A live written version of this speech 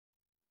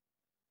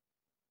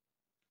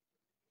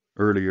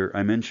Earlier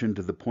I mentioned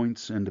the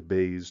points and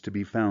bays to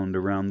be found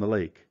around the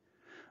lake.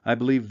 I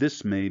believe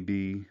this may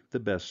be the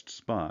best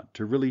spot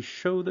to really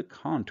show the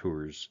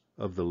contours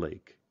of the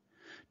lake,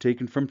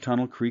 taken from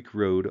Tunnel Creek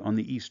Road on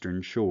the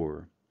eastern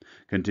shore.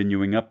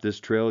 Continuing up this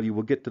trail, you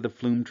will get to the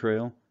Flume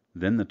Trail,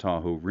 then the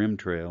Tahoe Rim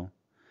Trail.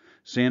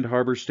 Sand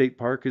Harbor State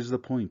Park is the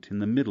point in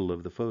the middle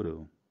of the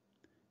photo.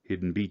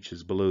 Hidden Beach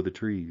is below the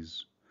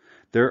trees.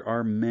 There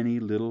are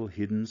many little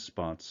hidden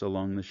spots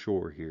along the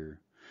shore here.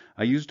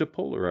 I used a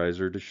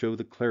polarizer to show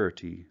the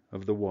clarity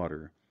of the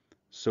water,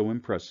 so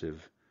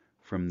impressive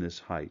from this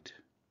height.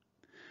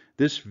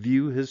 This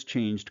view has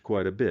changed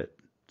quite a bit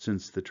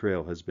since the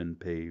trail has been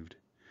paved.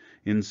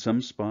 In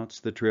some spots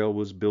the trail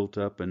was built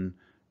up and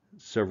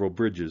several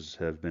bridges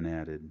have been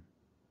added.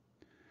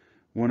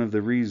 One of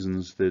the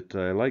reasons that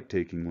I like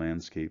taking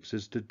landscapes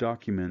is to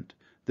document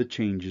the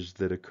changes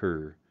that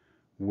occur,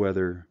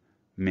 whether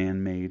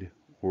man-made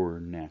or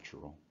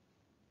natural.